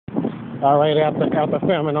All right, after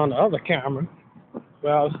filming on the other camera,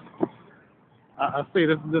 well, I see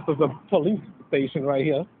this is a police station right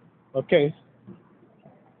here. Okay,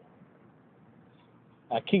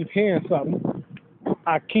 I keep hearing something.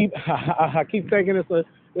 I keep thinking it's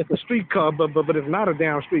a street car, but it's not a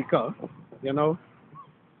damn street car. You know,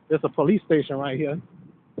 it's a police station right here.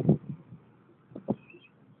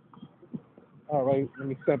 All right, let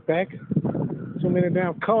me step back. Too many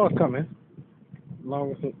damn cars coming. As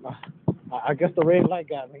long as I guess the red light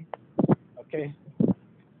got me. Okay.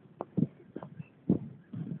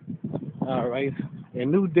 All right. A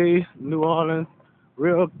new day, New Orleans,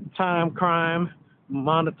 real time crime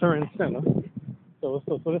monitoring center. So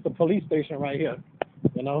it's a police station right here.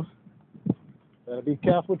 You know, better be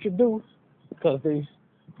careful what you do, because they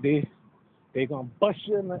they gonna bust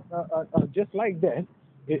you just like that.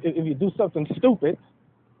 If you do something stupid,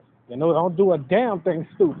 you know, don't do a damn thing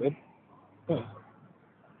stupid.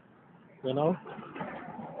 You know.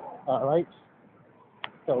 All right.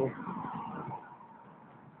 So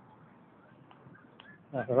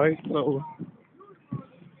all right. So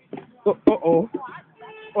oh.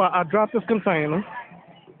 Well, I dropped this container.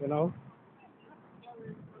 You know.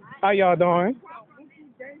 How y'all doing?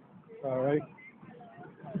 All right.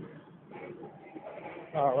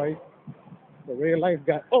 All right. The red lights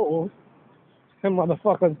got. Them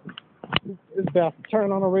motherfuckers is about to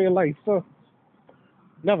turn on the red light. So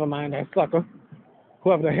never mind that sucker.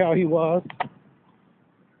 Whoever the hell he was.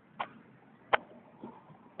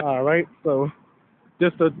 All right. So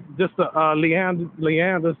just a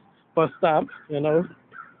Leander's bus stop. You know.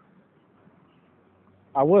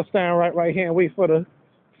 I will stand right here and wait for the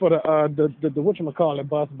whatchamacallit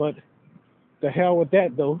bus, but the hell with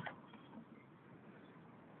that though.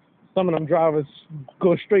 Some of them drivers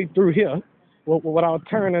go straight through here without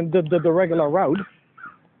turning the regular route,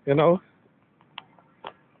 you know.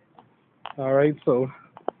 All right, so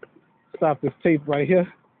stop this tape right here.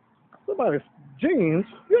 Somebody's jeans.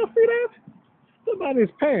 You see that? Somebody's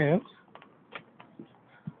pants.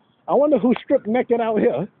 I wonder who stripped naked out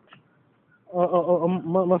here.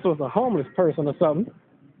 Must was a homeless person or something.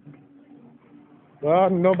 Well,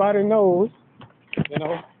 nobody knows, you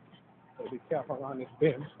know. So be careful around this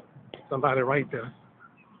bend. Somebody right there.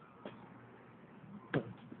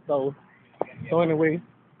 So anyway,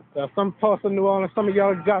 some parts of New Orleans, some of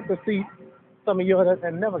y'all got to see, some of y'all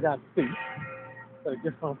that never got to see. So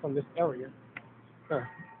just from this area. Huh.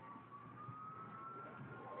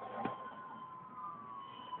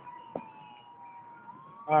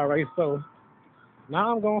 All right, so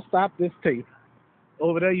now I'm gonna stop this tape.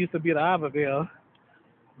 Over there used to be the Iberville.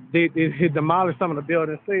 They demolished some of the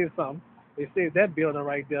buildings, saved some. They saved that building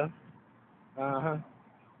right there. Uh huh.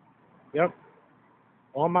 Yep.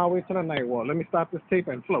 On my way to the night walk. Let me stop this tape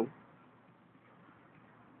and float.